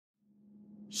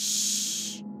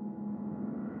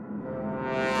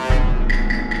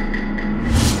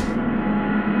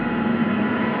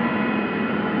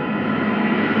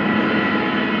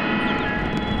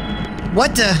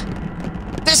What the?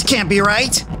 This can't be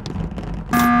right.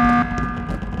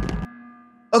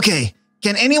 Okay,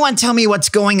 can anyone tell me what's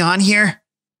going on here?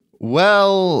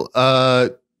 Well,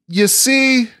 you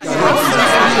see...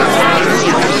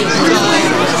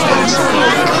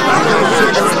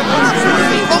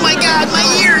 Oh my god, my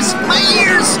ears! My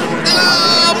ears!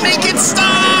 Oh, make it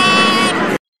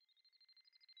stop!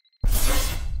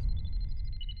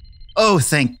 Oh,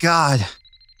 thank God.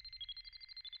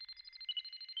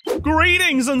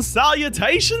 Greetings and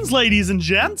salutations, ladies and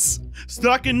gents!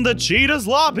 Stuck in the cheaters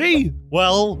lobby?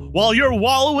 Well, while you're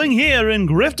wallowing here in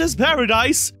Grifter's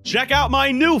Paradise, check out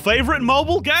my new favorite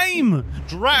mobile game,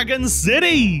 Dragon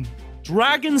City!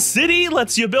 Dragon City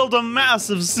lets you build a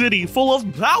massive city full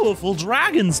of powerful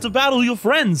dragons to battle your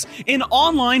friends in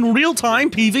online real-time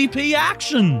PvP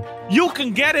action. You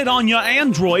can get it on your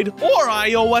Android or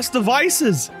iOS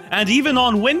devices, and even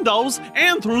on Windows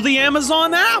and through the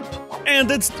Amazon app.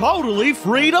 And it's totally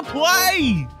free to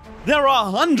play! There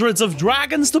are hundreds of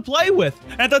dragons to play with,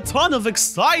 and a ton of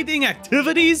exciting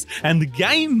activities and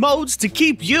game modes to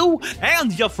keep you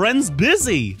and your friends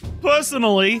busy.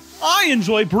 Personally, I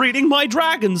enjoy breeding my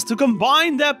dragons to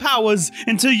combine their powers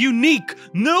into unique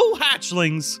new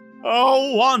hatchlings.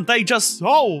 Oh, aren't they just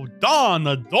so darn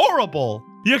adorable?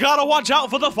 You gotta watch out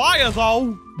for the fire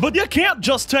though. But you can't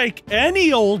just take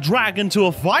any old dragon to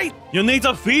a fight. You need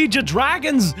to feed your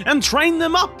dragons and train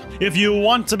them up if you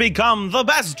want to become the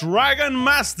best dragon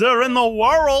master in the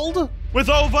world. With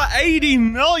over 80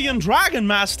 million dragon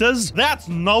masters, that's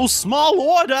no small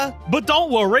order. But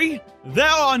don't worry, there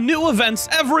are new events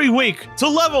every week to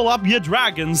level up your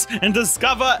dragons and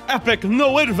discover epic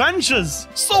new adventures.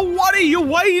 So what are you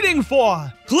waiting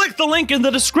for? Click the link in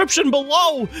the description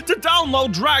below to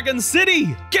download Dragon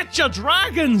City. Get your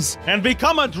dragons and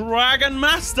become a dragon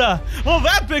master of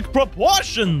epic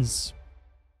proportions.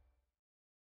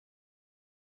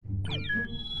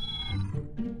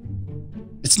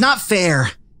 It's not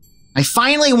fair. I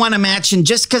finally won a match, and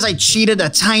just because I cheated a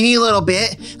tiny little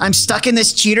bit, I'm stuck in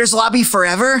this cheaters lobby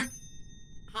forever?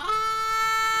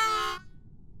 I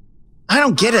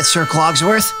don't get it, Sir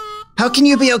Clogsworth. How can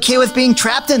you be okay with being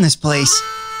trapped in this place?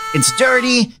 It's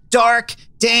dirty, dark,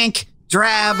 dank,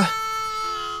 drab.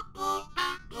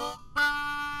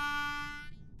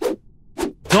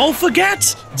 Don't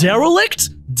forget, derelict,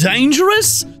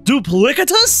 dangerous,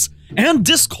 duplicitous, and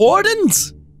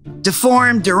discordant.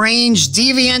 Deformed, deranged,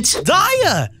 deviant.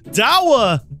 Dire,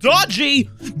 dour, dodgy,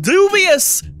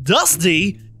 dubious,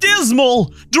 dusty,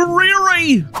 dismal,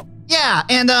 dreary. Yeah,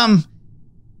 and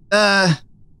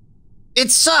it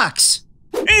sucks.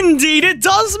 Indeed it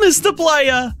does, Mr.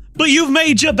 Player. But you've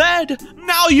made your bed.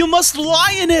 Now you must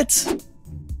lie in it.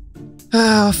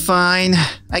 Oh, fine.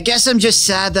 I guess I'm just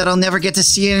sad that I'll never get to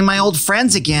see any of my old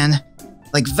friends again.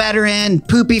 Like Veteran,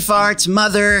 Poopy Farts,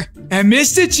 Mother. And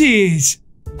Mr. Cheese.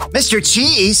 Mr.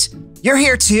 Cheese? You're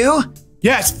here too?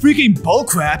 Yeah, it's freaking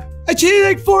bullcrap. I cheated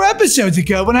like 4 episodes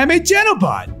ago when I made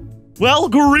Genobot. Well,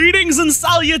 greetings and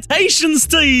salutations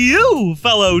to you,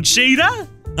 fellow cheater.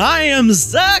 I am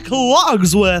Sir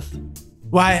Clogsworth.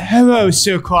 Why, hello,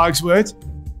 Sir Clogsworth.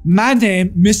 My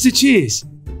name, Mr. Cheese.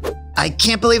 I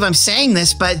can't believe I'm saying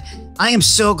this, but I am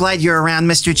so glad you're around,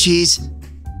 Mr. Cheese.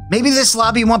 Maybe this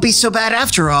lobby won't be so bad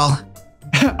after all.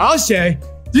 I'll say,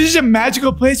 this is a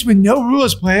magical place with no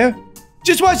rules, player.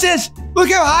 Just watch this. Look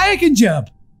how high I can jump.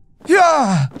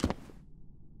 Yeah.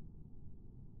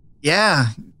 Yeah,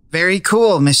 very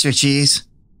cool, Mr. Cheese.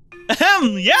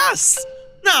 Ahem, yes.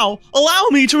 Now, allow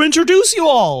me to introduce you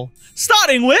all,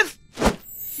 starting with...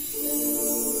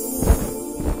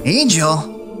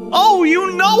 Angel? Oh,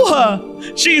 you know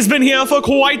her! She's been here for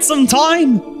quite some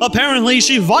time. Apparently,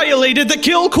 she violated the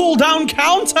kill cooldown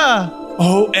counter.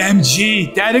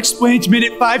 OMG, that explains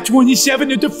minute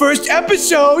 527 of the first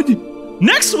episode.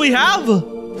 Next, we have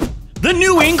the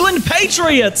New England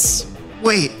Patriots.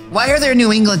 Wait, why are there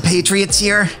New England Patriots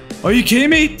here? Are you kidding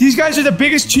me? These guys are the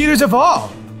biggest cheaters of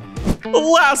all.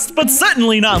 Last but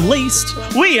certainly not least,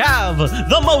 we have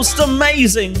the most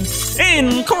amazing,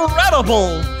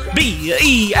 incredible,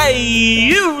 beautiful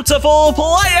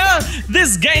player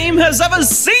this game has ever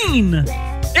seen.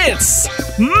 It's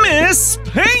Miss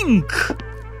Pink.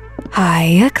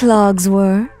 Hiya,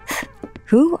 Clogsworth.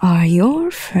 Who are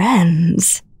your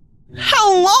friends?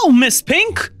 Hello, Miss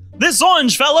Pink. This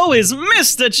orange fellow is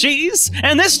Mr. Cheese,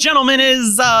 and this gentleman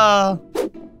is,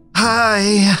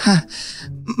 Hi.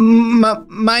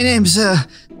 My name's,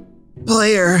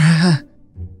 Player.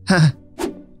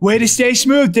 Way to stay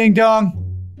smooth, Ding Dong.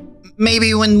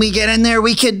 Maybe when we get in there,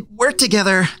 we could work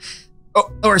together.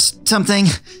 Or something.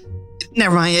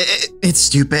 Never mind, it's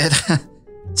stupid.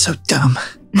 So dumb.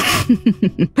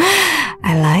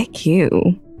 I like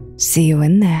you. See you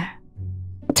in there,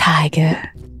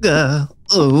 Tiger.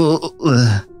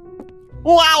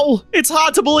 Wow, it's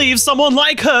hard to believe someone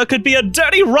like her could be a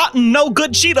dirty, rotten,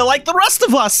 no-good cheater like the rest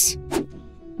of us.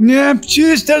 Yeah, she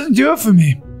just doesn't do it for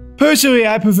me. Personally,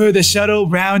 I prefer the subtle,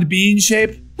 round bean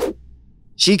shape.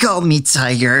 She called me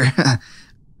Tiger.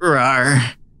 Rawr.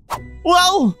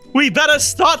 Well, we better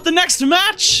start the next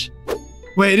match.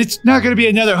 Wait, it's not gonna be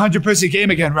another 100-person game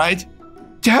again, right?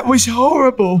 That was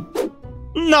horrible.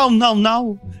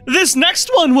 No. This next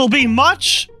one will be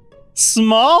much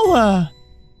smaller.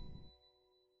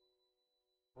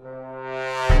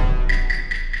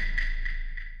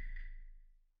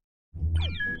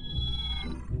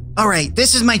 All right,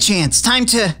 this is my chance. Time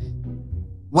to...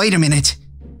 Wait a minute.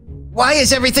 Why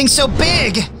is everything so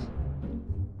big?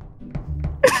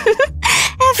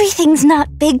 Everything's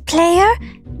not big, player.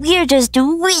 We're just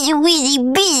really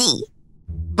busy.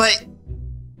 But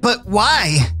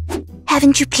why?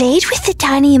 Haven't you played with the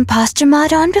Tiny Imposter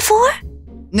mod on before?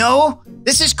 No,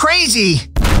 this is crazy.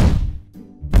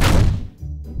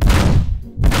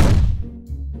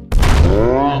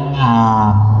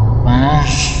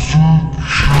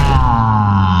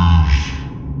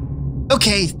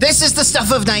 Okay, this is the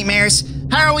stuff of nightmares.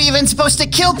 How are we even supposed to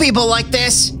kill people like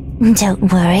this?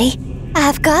 Don't worry,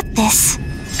 I've got this.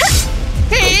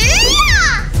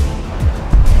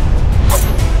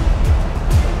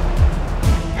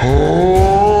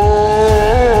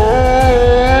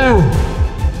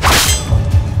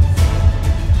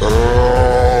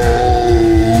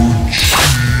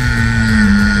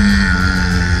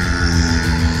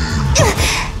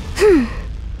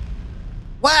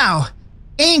 Wow,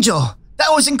 Angel,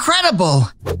 that was incredible.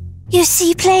 You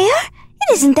see, player?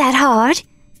 It isn't that hard.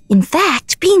 In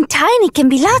fact, being tiny can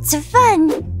be lots of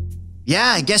fun. Yeah,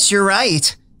 I guess you're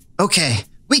right. Okay,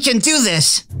 we can do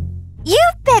this. You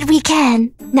bet we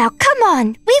can. Now come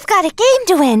on, we've got a game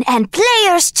to win and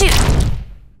players too.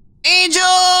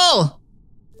 Angel!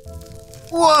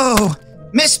 Whoa,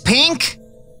 Miss Pink?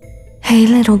 Hey,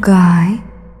 little guy.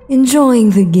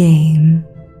 Enjoying the game?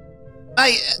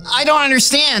 I don't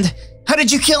understand. How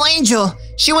did you kill Angel?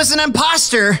 She was an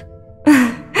imposter.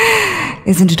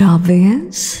 Isn't it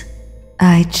obvious?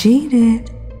 I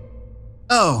cheated.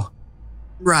 Oh,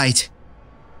 right.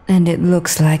 And it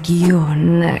looks like you're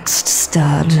next,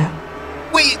 stud.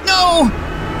 Wait, no!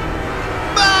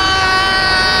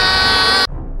 Ah!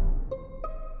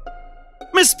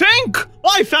 Miss Pink,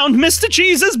 I found Mr.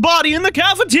 Cheese's body in the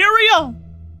cafeteria.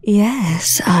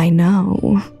 Yes, I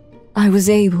know. I was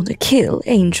able to kill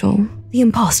Angel, the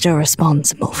imposter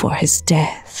responsible for his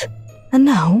death. And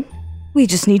now, we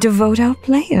just need to vote out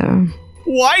player.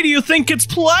 Why do you think it's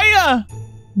player?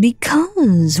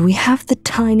 Because we have the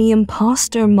Tiny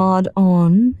Imposter mod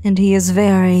on, and he is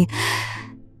very,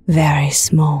 very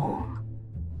small.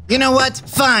 You know what?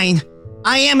 Fine.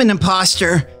 I am an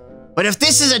imposter. But if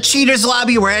this is a cheater's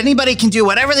lobby where anybody can do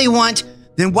whatever they want,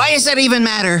 then why does that even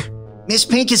matter? Miss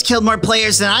Pink has killed more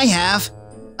players than I have.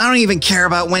 I don't even care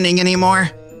about winning anymore.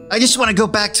 I just want to go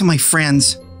back to my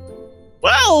friends.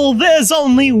 Well, there's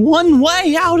only one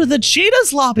way out of the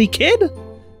cheater's lobby, kid.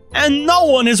 And no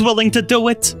one is willing to do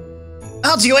it.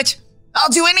 I'll do it. I'll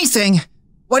do anything.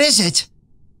 What is it?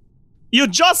 You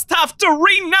just have to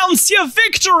renounce your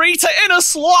victory to Inner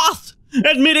Sloth,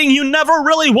 admitting you never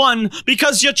really won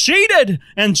because you cheated,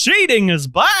 and cheating is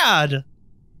bad.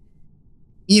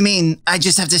 You mean I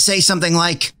just have to say something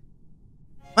like,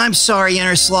 I'm sorry,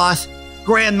 Inner Sloth,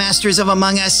 Grandmasters of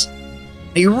Among Us.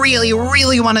 I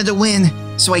really wanted to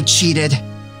win, so I cheated.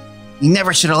 You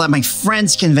never should have let my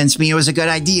friends convince me it was a good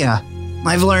idea.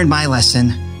 I've learned my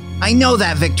lesson. I know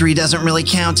that victory doesn't really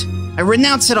count. I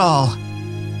renounce it all.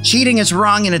 Cheating is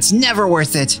wrong and it's never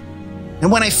worth it.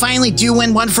 And when I finally do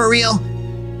win one for real,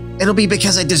 it'll be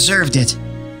because I deserved it,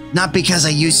 not because I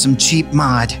used some cheap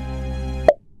mod.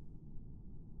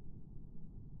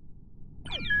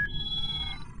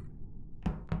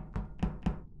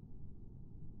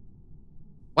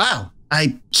 Wow,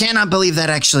 I cannot believe that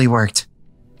actually worked.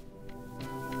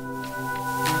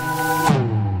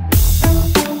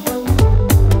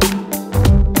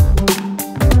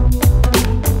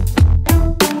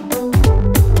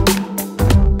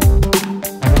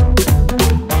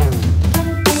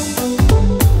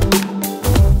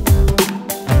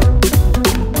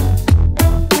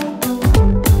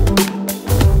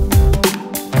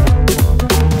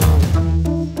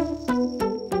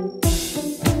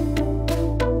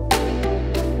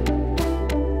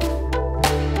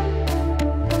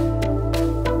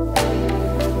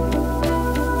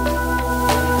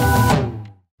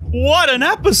 What an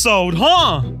episode,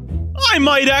 huh? I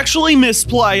might actually miss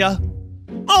player.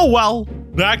 Oh well,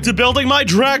 back to building my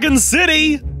dragon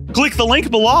city. Click the link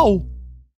below.